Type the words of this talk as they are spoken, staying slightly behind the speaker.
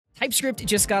TypeScript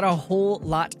just got a whole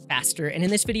lot faster, and in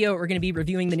this video, we're going to be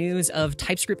reviewing the news of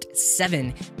TypeScript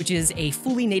 7, which is a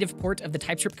fully native port of the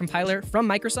TypeScript compiler from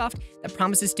Microsoft that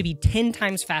promises to be 10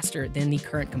 times faster than the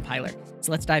current compiler.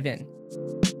 So let's dive in.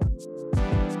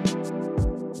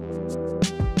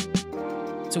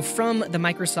 So from the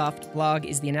Microsoft blog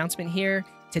is the announcement here.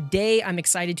 Today, I'm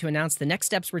excited to announce the next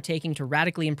steps we're taking to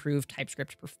radically improve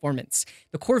TypeScript performance.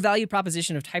 The core value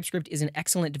proposition of TypeScript is an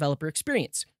excellent developer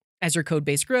experience. As your code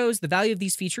base grows, the value of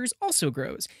these features also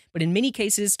grows. But in many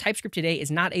cases, TypeScript today is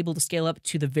not able to scale up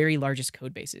to the very largest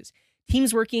code bases.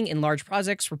 Teams working in large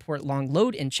projects report long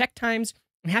load and check times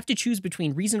and have to choose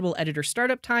between reasonable editor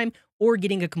startup time or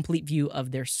getting a complete view of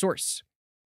their source.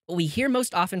 What we hear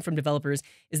most often from developers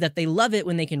is that they love it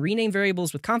when they can rename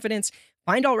variables with confidence,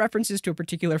 find all references to a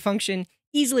particular function,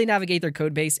 easily navigate their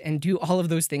code base, and do all of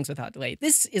those things without delay.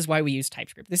 This is why we use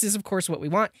TypeScript. This is, of course, what we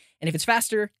want, and if it's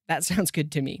faster, that sounds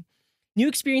good to me. New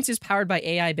experiences powered by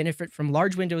AI benefit from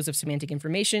large windows of semantic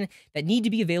information that need to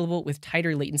be available with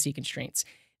tighter latency constraints.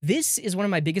 This is one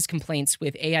of my biggest complaints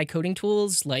with AI coding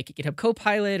tools like GitHub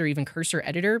Copilot or even Cursor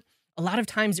Editor. A lot of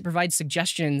times it provides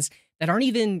suggestions that aren't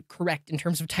even correct in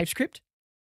terms of TypeScript.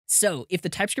 So if the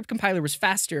TypeScript compiler was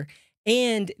faster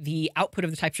and the output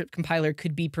of the TypeScript compiler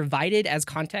could be provided as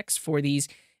context for these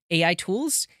AI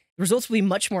tools, the results will be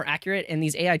much more accurate, and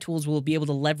these AI tools will be able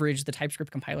to leverage the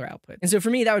TypeScript compiler output. And so for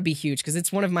me, that would be huge because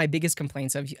it's one of my biggest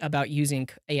complaints about using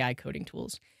AI coding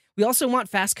tools. We also want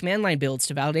fast command line builds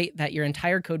to validate that your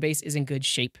entire code base is in good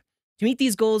shape. To meet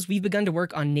these goals, we've begun to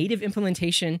work on native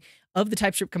implementation of the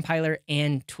TypeScript compiler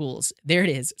and tools. There it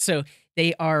is. So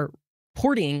they are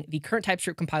porting the current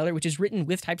TypeScript compiler, which is written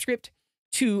with TypeScript,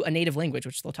 to a native language,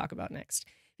 which they'll talk about next.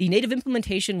 The native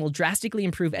implementation will drastically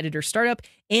improve editor startup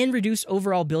and reduce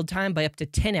overall build time by up to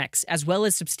 10x, as well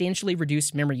as substantially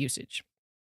reduce memory usage.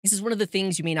 This is one of the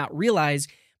things you may not realize,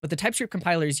 but the TypeScript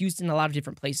compiler is used in a lot of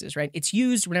different places, right? It's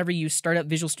used whenever you start up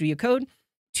Visual Studio Code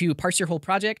to parse your whole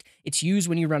project. It's used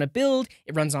when you run a build.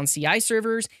 It runs on CI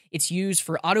servers. It's used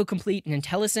for autocomplete and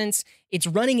IntelliSense. It's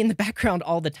running in the background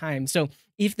all the time. So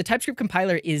if the TypeScript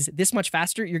compiler is this much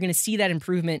faster, you're going to see that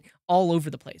improvement all over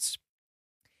the place.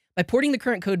 By porting the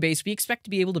current code base, we expect to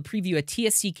be able to preview a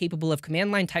TSC capable of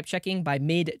command line type checking by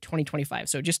mid-2025,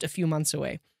 so just a few months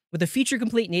away, with a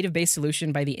feature-complete native-based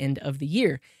solution by the end of the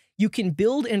year. You can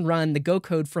build and run the Go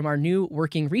code from our new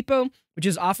working repo, which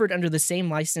is offered under the same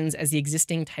license as the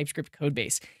existing TypeScript code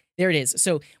base. There it is.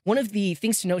 So one of the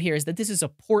things to note here is that this is a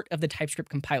port of the TypeScript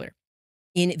compiler.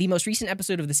 In the most recent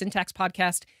episode of the Syntax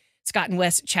podcast, Scott and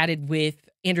Wes chatted with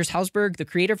Anders Hausberg, the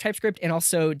creator of TypeScript, and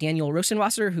also Daniel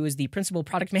Rosenwasser, who is the principal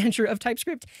product manager of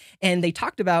TypeScript. And they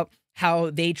talked about how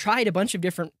they tried a bunch of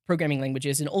different programming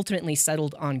languages and ultimately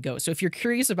settled on Go. So if you're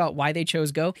curious about why they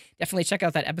chose Go, definitely check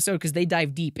out that episode because they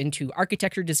dive deep into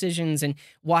architecture decisions and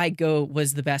why Go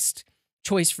was the best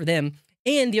choice for them.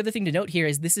 And the other thing to note here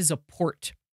is this is a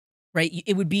port, right?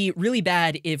 It would be really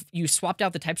bad if you swapped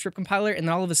out the TypeScript compiler and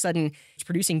then all of a sudden it's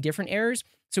producing different errors.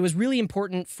 So it was really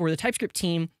important for the TypeScript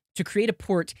team to create a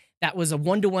port that was a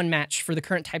one-to-one match for the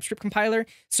current TypeScript compiler.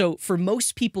 So for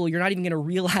most people, you're not even going to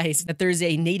realize that there's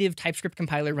a native TypeScript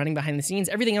compiler running behind the scenes.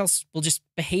 Everything else will just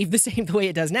behave the same the way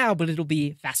it does now, but it'll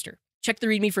be faster. Check the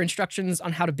README for instructions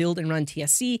on how to build and run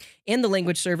TSC and the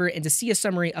language server and to see a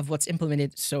summary of what's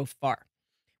implemented so far.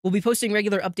 We'll be posting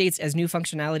regular updates as new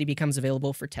functionality becomes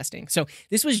available for testing. So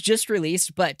this was just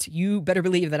released, but you better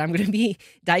believe that I'm going to be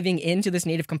diving into this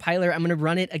native compiler. I'm going to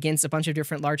run it against a bunch of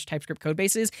different large TypeScript code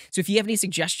bases. So if you have any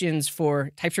suggestions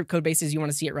for TypeScript code bases you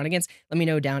want to see it run against, let me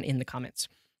know down in the comments.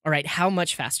 All right, how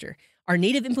much faster? Our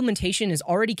native implementation is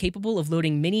already capable of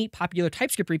loading many popular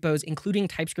TypeScript repos, including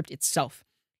TypeScript itself.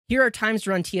 Here are times to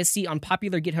run TSC on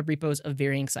popular GitHub repos of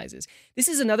varying sizes. This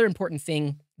is another important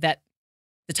thing that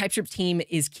the TypeScript team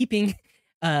is keeping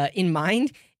in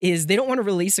mind is they don't want to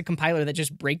release a compiler that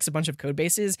just breaks a bunch of code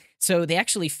bases. So they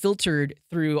actually filtered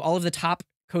through all of the top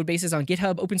code bases on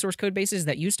GitHub, open source code bases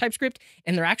that use TypeScript,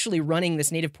 and they're actually running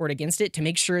this native port against it to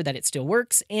make sure that it still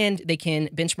works and they can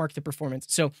benchmark the performance.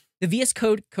 So the VS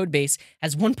Code code base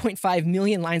has 1.5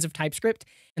 million lines of TypeScript,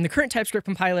 and the current TypeScript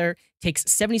compiler takes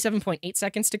 77.8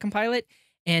 seconds to compile it,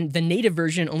 and the native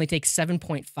version only takes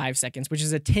 7.5 seconds, which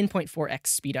is a 10.4x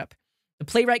speed up. The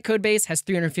Playwright codebase has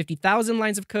 350,000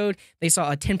 lines of code. They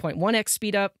saw a 10.1x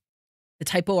speed up. The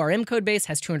TypeORM codebase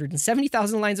has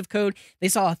 270,000 lines of code. They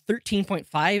saw a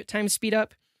 13.5 times speed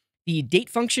up. The date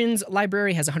functions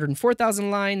library has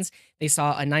 104,000 lines. They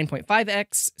saw a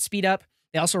 9.5x speed up.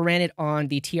 They also ran it on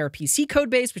the TRPC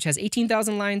codebase, which has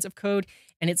 18,000 lines of code.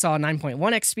 and it saw a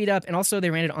 9.1x speed up. And also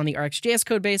they ran it on the RxJS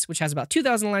code base, which has about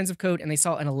 2,000 lines of code, and they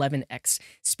saw an 11x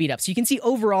speed up. So you can see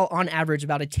overall, on average,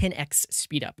 about a 10x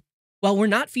speed up. While we're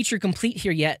not feature complete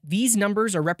here yet, these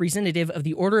numbers are representative of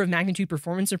the order of magnitude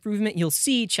performance improvement you'll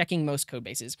see checking most code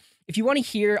bases. If you want to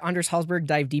hear Anders Hallsberg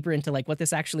dive deeper into what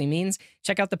this actually means,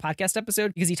 check out the podcast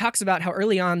episode, because he talks about how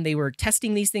early on they were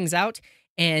testing these things out.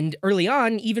 And early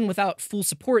on, even without full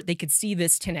support, they could see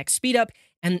this 10x speed up.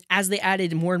 And as they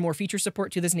added more and more feature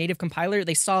support to this native compiler,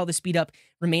 they saw the speed up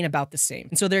remain about the same.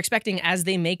 And so they're expecting, as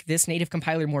they make this native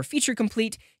compiler more feature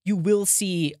complete, you will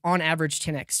see on average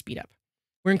 10x speed up.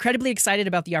 We're incredibly excited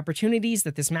about the opportunities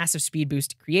that this massive speed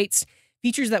boost creates.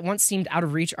 Features that once seemed out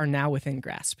of reach are now within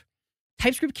grasp.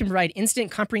 TypeScript can provide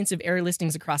instant comprehensive error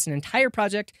listings across an entire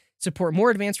project, support more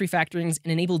advanced refactorings,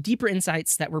 and enable deeper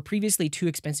insights that were previously too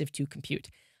expensive to compute.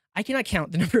 I cannot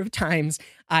count the number of times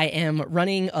I am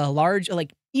running a large,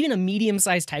 even a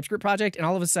medium-sized TypeScript project, and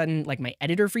all of a sudden, my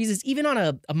editor freezes. Even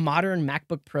on a modern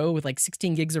MacBook Pro with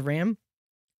 16 gigs of RAM,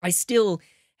 I still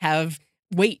have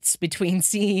waits between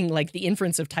seeing the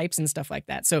inference of types and stuff like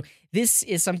that. So this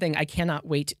is something I cannot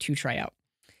wait to try out.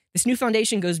 This new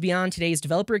foundation goes beyond today's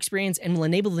developer experience and will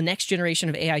enable the next generation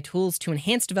of AI tools to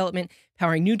enhance development,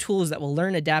 powering new tools that will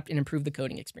learn, adapt, and improve the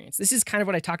coding experience. This is kind of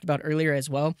what I talked about earlier as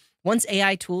well. Once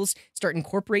AI tools start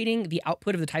incorporating the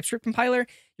output of the TypeScript compiler,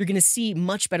 you're going to see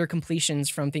much better completions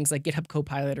from things like GitHub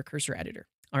Copilot or Cursor Editor.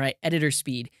 All right, editor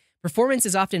speed. Performance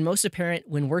is often most apparent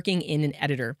when working in an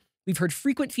editor. We've heard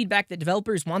frequent feedback that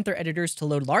developers want their editors to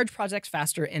load large projects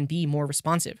faster and be more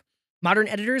responsive. Modern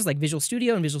editors like Visual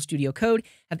Studio and Visual Studio Code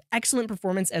have excellent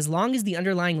performance as long as the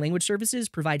underlying language services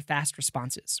provide fast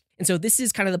responses. And so this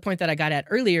is kind of the point that I got at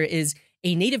earlier, is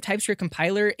a native TypeScript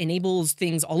compiler enables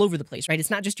things all over the place, right?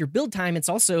 It's not just your build time, it's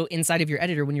also inside of your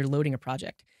editor when you're loading a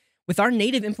project. With our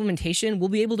native implementation, we'll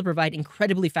be able to provide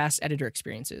incredibly fast editor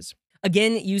experiences.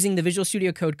 Again, using the Visual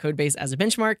Studio Code codebase as a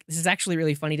benchmark, this is actually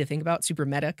really funny to think about, super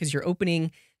meta, because you're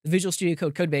opening the Visual Studio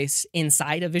Code codebase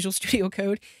inside of Visual Studio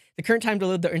Code. The current time to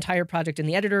load the entire project in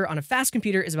the editor on a fast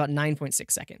computer is about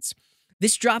 9.6 seconds.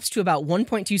 This drops to about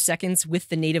 1.2 seconds with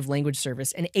the native language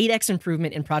service, an 8x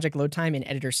improvement in project load time in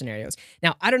editor scenarios.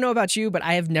 Now, I don't know about you, but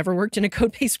I have never worked in a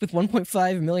code base with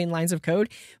 1.5 million lines of code.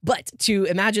 But to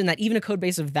imagine that even a code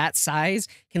base of that size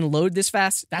can load this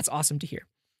fast, that's awesome to hear.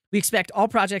 We expect all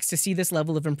projects to see this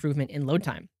level of improvement in load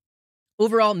time.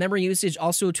 Overall, memory usage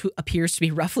also appears to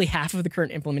be roughly half of the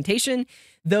current implementation,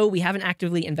 though we haven't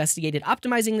actively investigated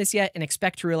optimizing this yet and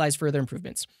expect to realize further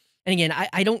improvements. And again,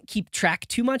 I don't keep track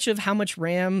too much of how much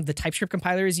RAM the TypeScript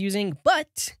compiler is using,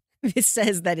 but this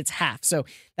says that it's half, so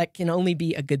that can only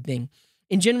be a good thing.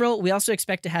 In general, we also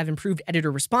expect to have improved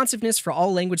editor responsiveness for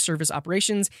all language service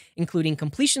operations, including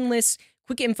completion lists,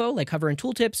 quick info like hover and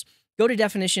tooltips, go to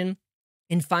definition,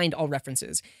 and find all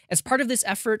references. As part of this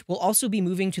effort, we'll also be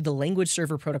moving to the Language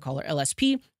Server Protocol, or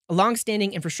LSP, a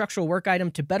long-standing infrastructural work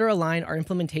item to better align our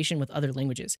implementation with other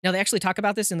languages. Now, they actually talk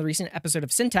about this in the recent episode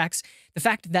of Syntax, the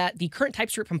fact that the current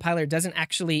TypeScript compiler doesn't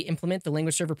actually implement the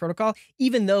Language Server Protocol,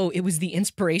 even though it was the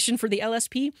inspiration for the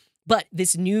LSP, but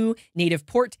this new native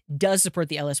port does support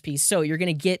the LSP, so you're going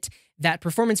to get that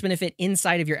performance benefit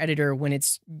inside of your editor when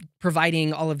it's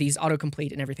providing all of these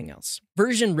autocomplete and everything else.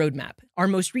 Version roadmap. Our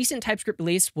most recent TypeScript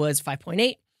release was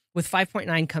 5.8, with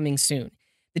 5.9 coming soon.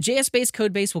 The JS-based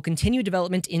codebase will continue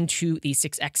development into the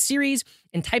 6X series,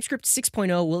 and TypeScript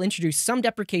 6.0 will introduce some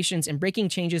deprecations and breaking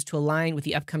changes to align with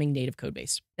the upcoming native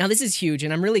codebase. Now, this is huge,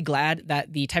 and I'm really glad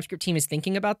that the TypeScript team is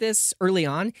thinking about this early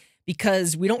on,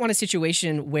 because we don't want a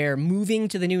situation where moving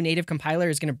to the new native compiler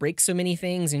is going to break so many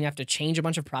things and you have to change a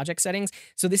bunch of project settings.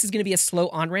 So this is going to be a slow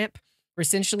on-ramp where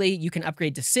essentially you can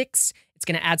upgrade to 6. It's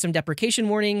going to add some deprecation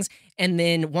warnings. And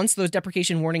then once those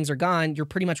deprecation warnings are gone, you're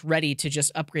pretty much ready to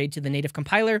just upgrade to the native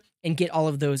compiler and get all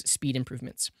of those speed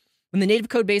improvements. When the native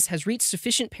code base has reached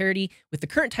sufficient parity with the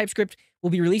current TypeScript, we'll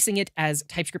be releasing it as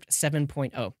TypeScript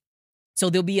 7.0. So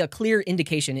there'll be a clear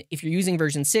indication. If you're using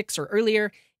version 6 or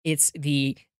earlier, it's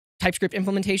the TypeScript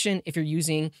implementation. If you're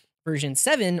using version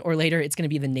 7 or later, it's going to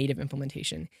be the native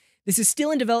implementation. This is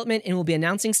still in development and we'll be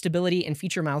announcing stability and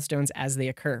feature milestones as they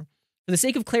occur. For the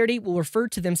sake of clarity, we'll refer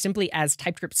to them simply as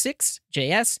TypeScript 6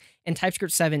 JS and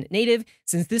TypeScript 7 native,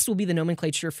 since this will be the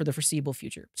nomenclature for the foreseeable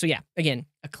future. So yeah, again,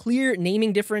 a clear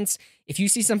naming difference. If you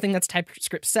see something that's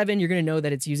TypeScript 7, you're going to know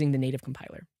that it's using the native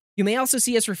compiler. You may also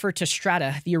see us refer to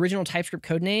Strata, the original TypeScript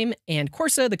codename, and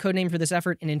Corsa, the codename for this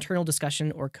effort, in internal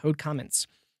discussion or code comments.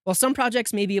 While some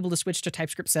projects may be able to switch to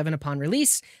TypeScript 7 upon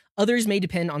release, others may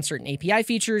depend on certain API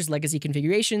features, legacy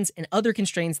configurations, and other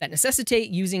constraints that necessitate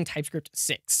using TypeScript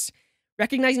 6.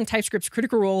 Recognizing TypeScript's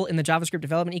critical role in the JavaScript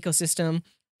development ecosystem,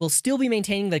 We'll still be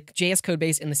maintaining the JS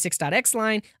codebase in the 6.x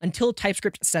line until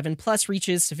TypeScript 7 Plus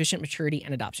reaches sufficient maturity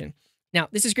and adoption. Now,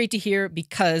 this is great to hear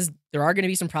because there are going to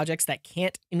be some projects that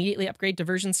can't immediately upgrade to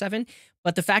version 7,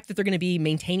 but the fact that they're going to be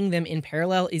maintaining them in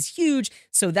parallel is huge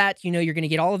so that, you're going to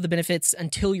get all of the benefits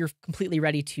until you're completely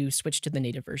ready to switch to the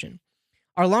native version.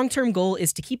 Our long-term goal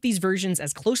is to keep these versions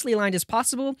as closely aligned as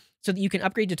possible so that you can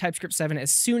upgrade to TypeScript 7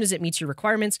 as soon as it meets your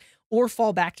requirements or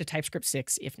fall back to TypeScript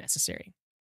 6 if necessary.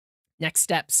 Next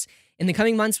steps. In the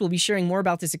coming months, we'll be sharing more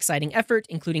about this exciting effort,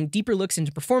 including deeper looks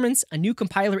into performance, a new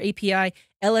compiler API,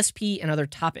 LSP, and other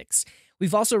topics.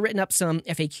 We've also written up some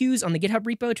FAQs on the GitHub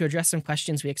repo to address some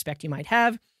questions we expect you might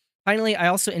have. Finally, I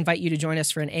also invite you to join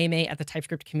us for an AMA at the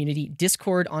TypeScript Community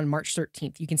Discord on March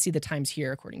 13th. You can see the times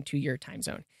here according to your time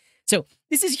zone. So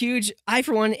this is huge. I,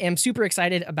 for one, am super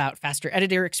excited about faster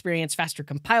editor experience, faster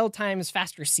compile times,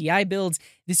 faster CI builds.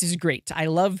 This is great. I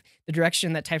love the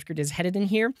direction that TypeScript is headed in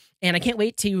here, and I can't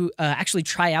wait to actually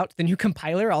try out the new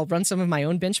compiler. I'll run some of my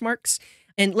own benchmarks.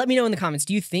 And let me know in the comments,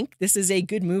 do you think this is a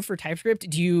good move for TypeScript?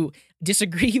 Do you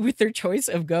disagree with their choice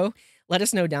of Go? Let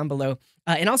us know down below.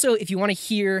 And also, if you want to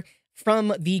hear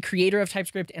from the creator of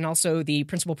TypeScript and also the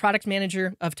principal product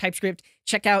manager of TypeScript,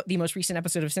 check out the most recent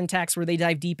episode of Syntax where they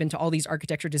dive deep into all these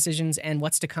architecture decisions and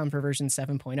what's to come for version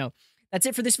 7.0. That's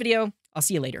it for this video. I'll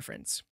see you later, friends.